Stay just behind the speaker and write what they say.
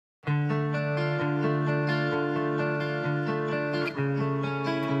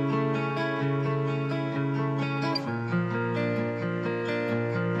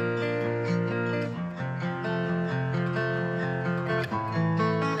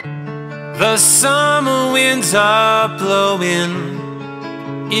The summer winds are blowing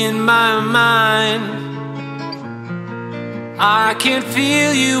in my mind. I can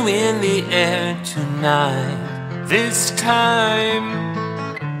feel you in the air tonight. This time,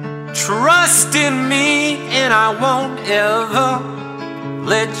 trust in me and I won't ever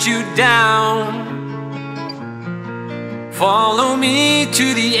let you down. Follow me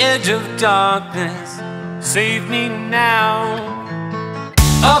to the edge of darkness, save me now.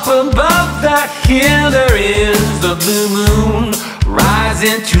 Up above that hill there is the blue moon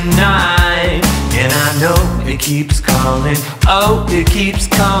rising tonight, and I know it keeps calling, oh, it keeps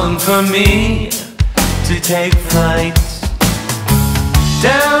calling for me to take flight.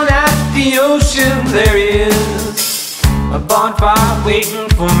 Down at the ocean there is a bonfire waiting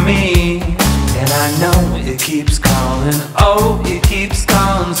for me, and I know it keeps calling, oh, it keeps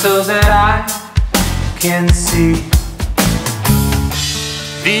calling so that I can see.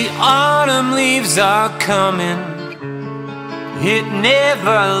 The autumn leaves are coming, it never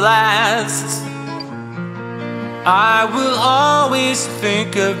lasts. I will always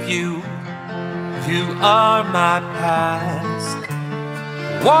think of you, you are my past.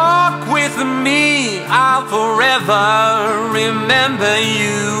 Walk with me, I'll forever remember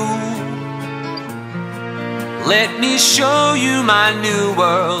you. Let me show you my new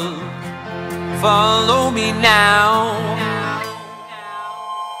world, follow me now.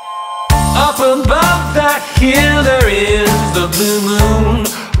 Up above that hill there is the blue moon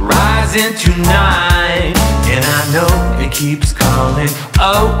rising tonight, and I know it keeps calling,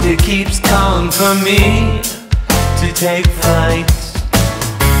 oh, it keeps calling for me to take flight.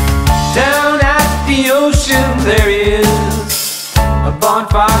 Down at the ocean there is a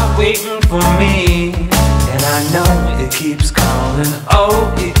bonfire waiting for me, and I know it keeps calling,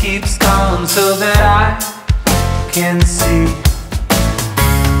 oh, it keeps calling so that I can see.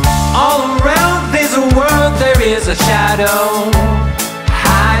 All around there's a world, there is a shadow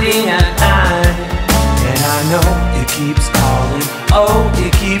hiding at night, and I know it keeps calling, oh,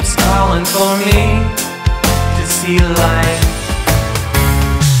 it keeps calling for me to see light.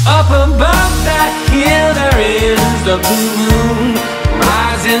 Up above that hill there is the blue moon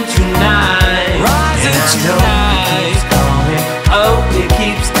rising tonight, and I know it keeps calling, oh, it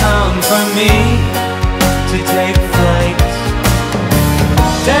keeps calling for me to take flight.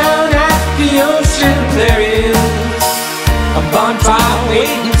 Down at the ocean there is a bonfire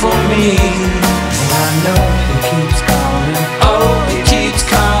waiting for me.